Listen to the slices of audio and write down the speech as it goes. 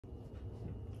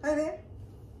Hi there,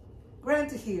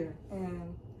 Grantie here,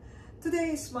 and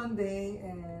today is Monday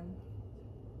and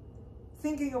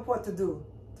thinking of what to do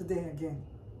today again.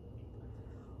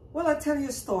 Well, I'll tell you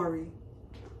a story.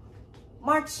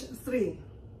 March 3,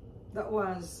 that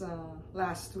was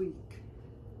last week.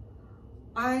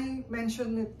 I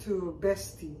mentioned it to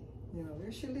Bestie,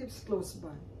 she lives close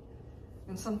by.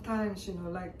 And sometimes,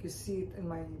 like you see it in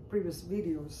my previous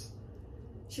videos,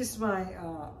 she's my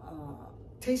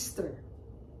taster,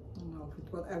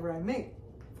 with whatever I make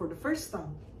for the first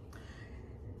time.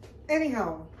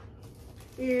 Anyhow,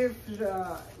 if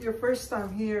your first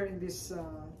time here in this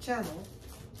channel,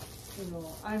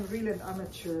 I'm really an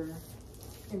amateur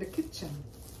in the kitchen.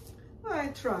 I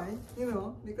try,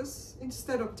 because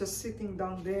instead of just sitting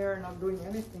down there not doing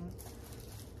anything,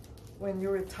 when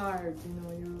you're retired,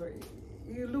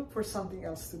 you look for something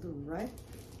else to do, right?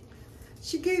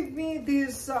 She gave me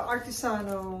these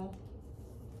artisanal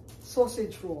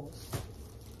sausage rolls.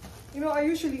 I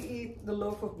usually eat the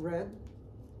loaf of bread,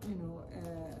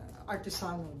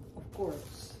 artisanal, of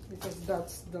course, because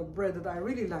that's the bread that I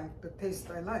really like, the taste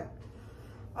I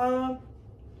like.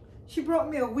 She brought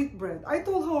me a wheat bread. I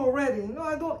told her already,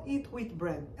 I don't eat wheat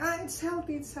bread. It's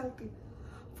healthy, it's healthy.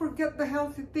 Forget the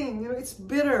healthy thing, it's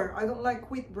bitter. I don't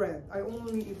like wheat bread. I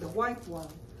only eat the white one.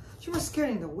 She was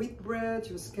carrying the wheat bread,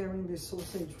 she was carrying the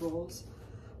sausage rolls.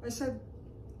 I said,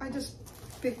 I just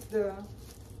picked the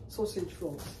sausage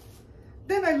rolls.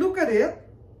 Then I look at it,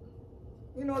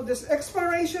 this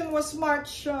expiration was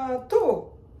March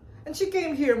 2. And she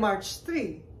came here March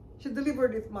 3. She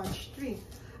delivered it March 3.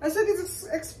 I said, it's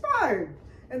expired.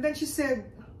 And then she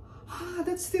said,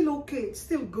 that's still okay, it's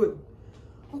still good.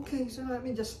 Okay, so let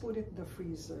me just put it in the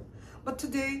freezer. But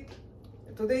today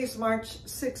is March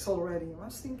 6 already. I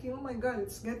was thinking, oh my God,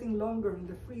 it's getting longer in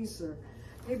the freezer.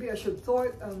 Maybe I should thaw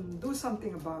it and do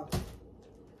something about it.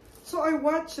 So I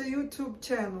watched a YouTube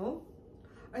channel.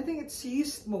 I think it's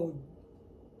Yeast Mode,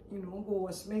 who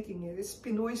was making it. It's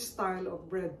Pinoy style of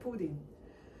bread pudding.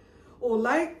 Or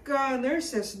like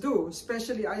nurses do,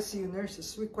 especially ICU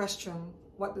nurses, we question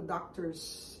what the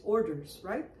doctor's orders,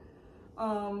 right?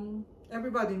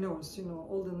 Everybody knows,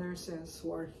 all the nurses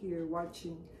who are here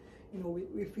watching,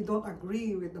 if we don't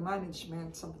agree with the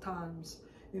management sometimes,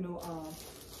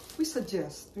 we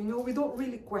suggest, we don't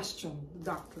really question the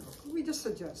doctor. We just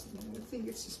suggest, I think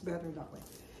it's just better that way.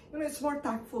 It's more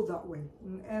tactful that way.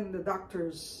 And the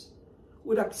doctors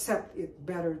would accept it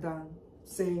better than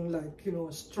saying like,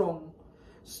 strong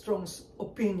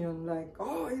opinion, like,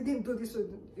 oh, you didn't do this,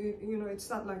 it's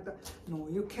not like that. No,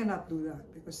 you cannot do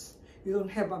that because you don't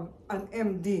have an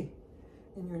MD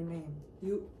in your name.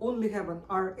 You only have an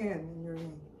RN in your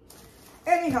name.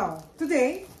 Anyhow,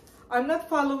 today, I'm not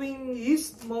following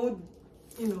Yeast Mode,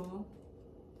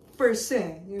 per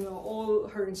se, all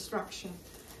her instruction.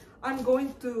 I'm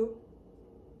going to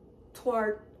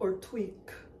thwart or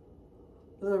tweak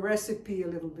the recipe a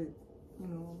little bit.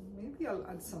 Maybe I'll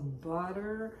add some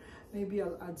butter, maybe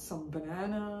I'll add some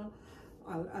banana,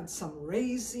 I'll add some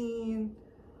raisin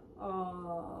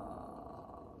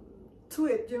to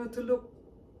it, to look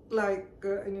like,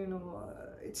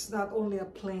 it's not only a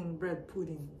plain bread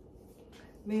pudding.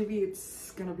 Maybe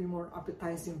it's gonna be more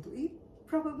appetizing to eat,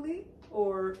 probably,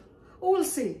 or we'll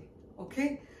see,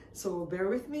 okay? So bear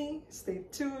with me, stay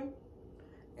tuned,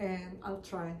 and I'll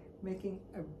try making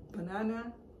a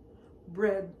banana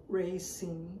bread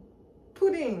raisin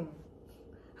pudding.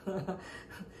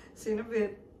 See you in a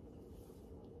bit.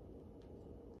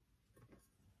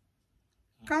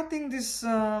 Cutting these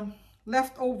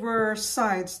leftover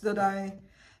sides that I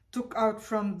took out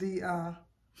from the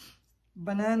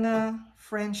banana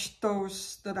French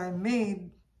toast that I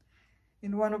made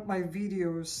in one of my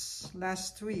videos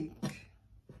last week.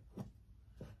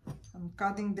 I'm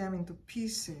cutting them into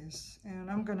pieces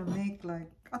and I'm gonna make like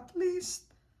at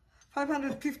least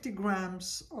 550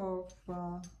 grams of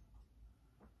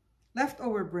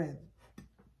leftover bread,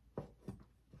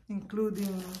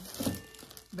 including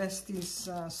Bestie's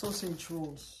sausage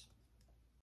rolls.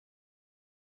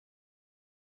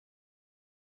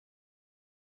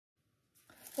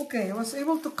 Okay, I was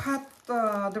able to cut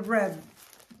the bread,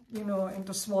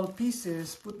 into small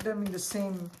pieces, put them in the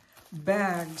same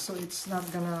bag so it's not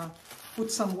gonna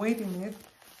put some weight in it.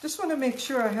 Just want to make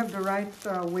sure I have the right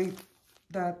weight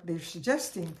that they're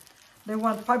suggesting. They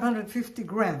want 550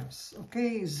 grams,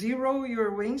 okay? Zero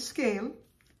your weighing scale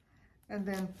and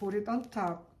then put it on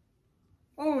top.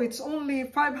 Oh, it's only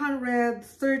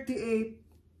 538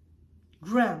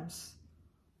 grams.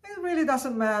 It really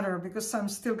doesn't matter because I'm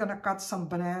still gonna cut some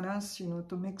bananas,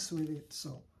 to mix with it.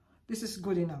 So This is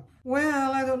good enough.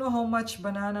 Well, I don't know how much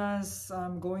bananas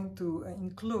I'm going to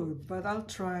include, but I'll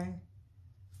try.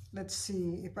 Let's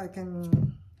see if I can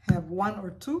have 1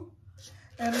 or 2.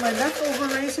 And my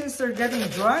leftover raisins are getting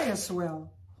dry as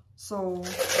well. So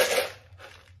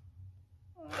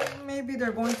maybe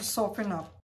they're going to soften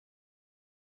up.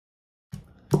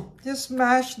 Just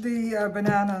mash the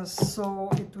bananas so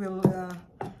it will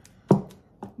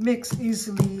mix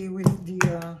easily with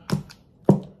the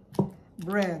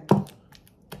bread.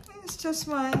 It's just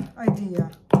my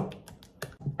idea.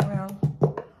 Well,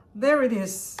 there it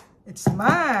is. It's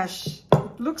mashed.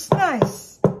 It looks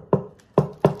nice.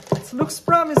 It looks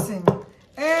promising.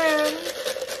 And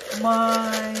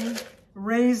my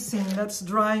raisin that's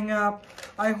drying up,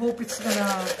 I hope it's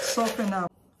gonna soften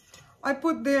up. I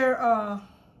put there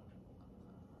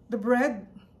the bread,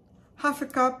 half a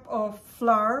cup of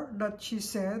flour that she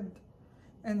said,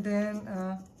 and then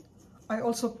I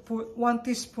also put 1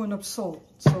 teaspoon of salt.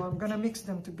 So I'm gonna mix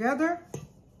them together.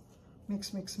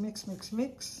 Mix, mix, mix, mix,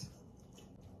 mix.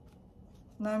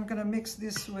 Now I'm gonna mix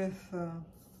this with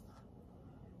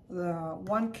the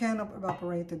 1 can of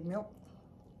evaporated milk.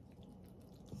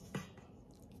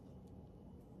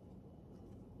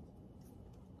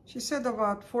 She said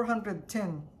about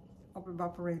 410 of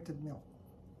evaporated milk.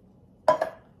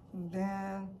 And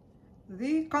then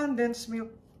the condensed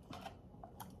milk.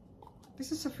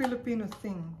 This is a Filipino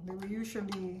thing. We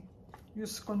usually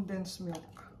use condensed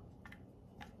milk.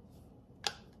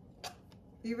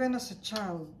 Even as a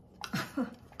child,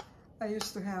 I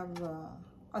used to have,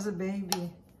 as a baby,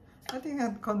 I think I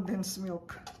had condensed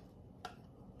milk.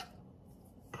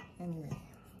 Anyway,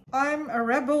 I'm a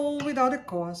rebel without a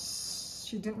cause.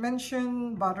 She didn't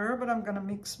mention butter, but I'm gonna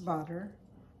mix butter,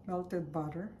 melted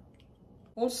butter.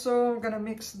 Also, I'm gonna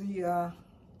mix the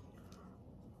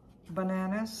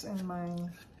bananas and my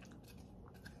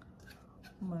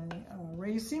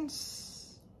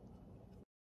raisins.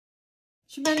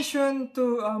 She mentioned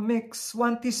to mix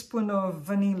 1 teaspoon of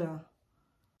vanilla,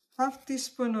 half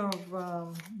teaspoon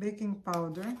of baking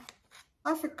powder,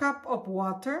 half a cup of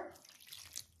water.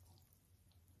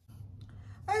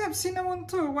 I have cinnamon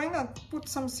too. Why not put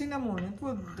some cinnamon? It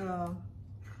would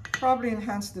probably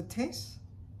enhance the taste.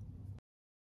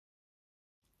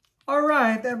 All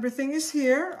right, everything is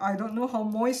here. I don't know how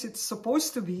moist it's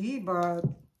supposed to be, but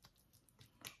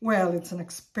well, it's an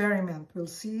experiment. We'll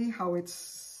see how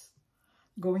it's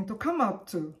going to come out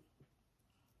to.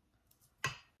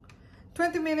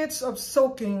 20 minutes of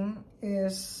soaking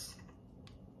is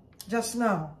just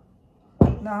now.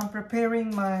 Now I'm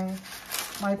preparing my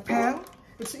pan.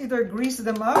 It's either grease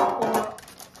them up or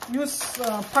use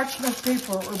parchment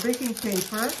paper or baking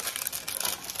paper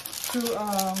to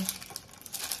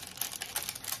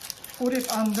put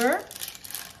it under,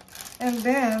 and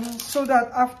then so that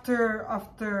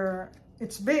after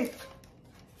it's baked,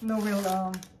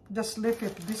 we'll just lift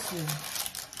it this way.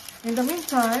 In the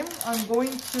meantime, I'm going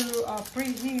to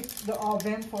preheat the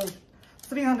oven for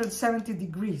 370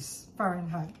 degrees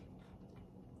Fahrenheit.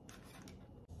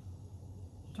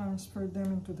 Transfer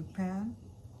them into the pan.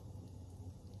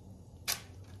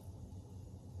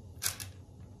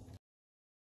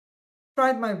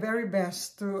 Tried my very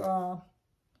best to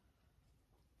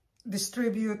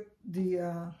distribute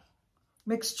the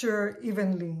mixture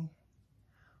evenly.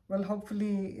 Well,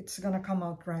 hopefully it's gonna come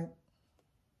out right.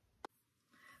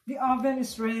 The oven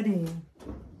is ready.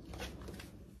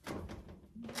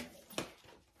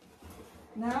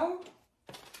 Now,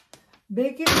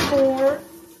 bake it for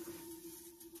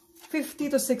 50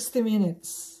 to 60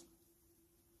 minutes.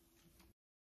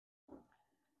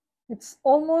 It's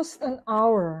almost an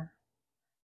hour.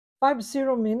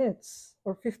 50 minutes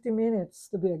or 50 minutes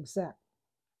to be exact.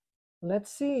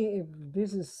 Let's see if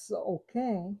this is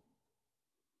okay.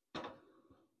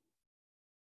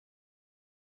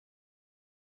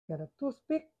 Get a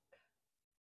toothpick.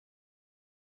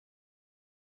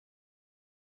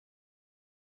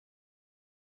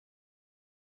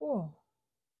 Oh,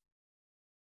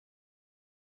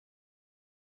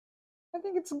 I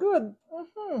think it's good.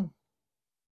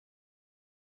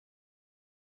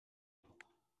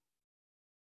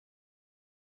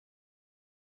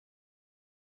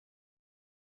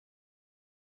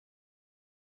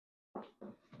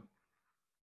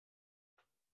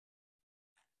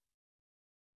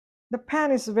 The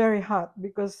pan is very hot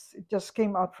because it just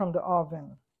came out from the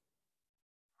oven.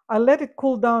 I let it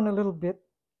cool down a little bit,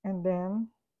 and then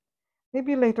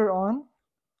maybe later on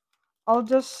I'll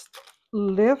just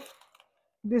lift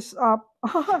this up.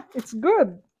 It's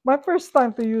good. My first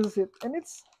time to use it, and it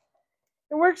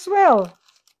works well.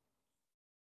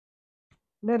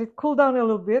 Let it cool down a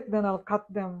little bit, then I'll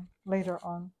cut them later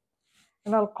on.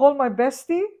 And I'll call my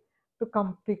bestie to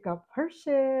come pick up her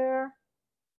share.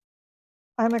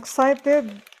 I'm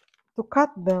excited to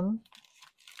cut them.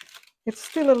 It's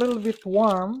still a little bit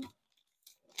warm,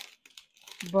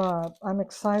 but I'm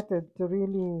excited to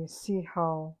really see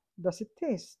how does it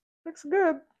taste. Looks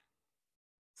good.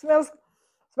 Smells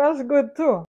good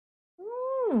too.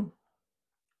 Mm.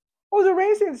 Oh, the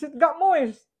raisins, it got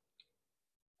moist.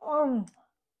 Um,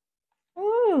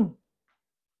 mm.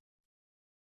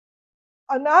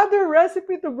 Another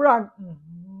recipe to brag.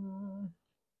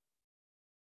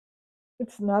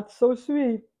 It's not so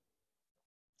sweet.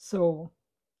 So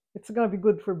it's gonna be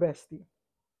good for Bestie.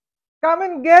 Come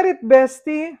and get it,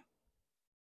 Bestie.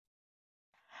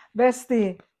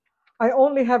 Bestie, I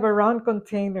only have a round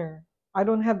container. I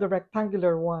don't have the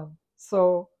rectangular one.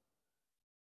 So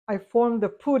I formed the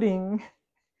pudding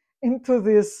into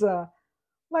this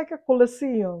like a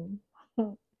Colosseum,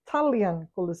 Italian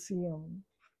Colosseum,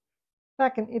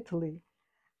 back in Italy.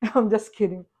 I'm just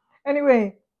kidding.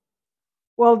 Anyway,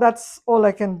 well, that's all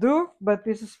I can do, but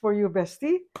this is for you,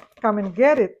 Bestie. Come and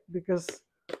get it because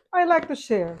I like to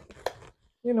share.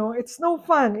 You know, it's no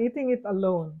fun eating it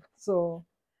alone. So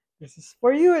this is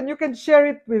for you, and you can share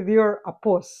it with your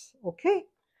apos, okay?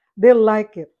 They'll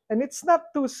like it. And it's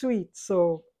not too sweet,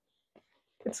 so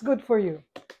it's good for you.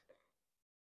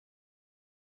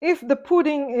 If the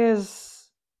pudding is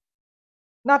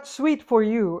not sweet for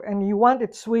you and you want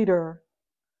it sweeter,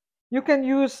 you can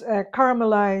use a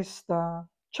caramelized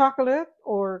chocolate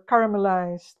or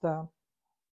caramelized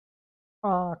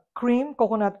cream,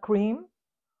 coconut cream,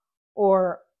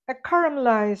 or a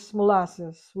caramelized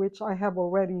molasses, which I have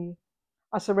already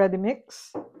as a ready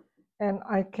mix, and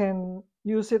I can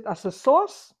use it as a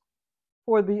sauce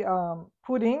for the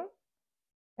pudding.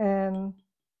 And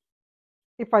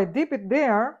if I dip it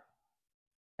there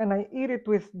and I eat it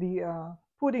with the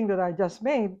pudding that I just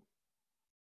made,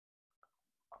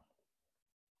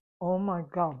 oh my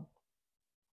God,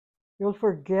 you'll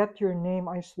forget your name,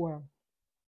 I swear.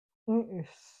 It is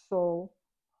so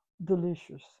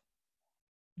delicious.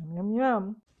 Yum,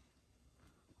 yum,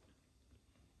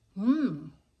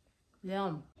 yum.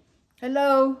 Yum.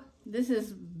 Hello, this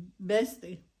is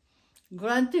Bestie.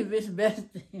 GrantieV is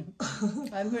Bestie.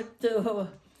 I'm here to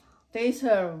taste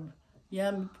her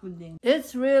yummy pudding.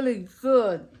 It's really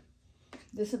good.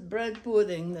 This is bread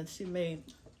pudding that she made.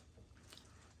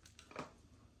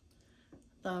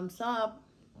 Thumbs up.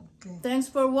 Okay. Thanks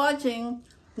for watching.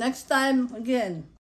 Next time again.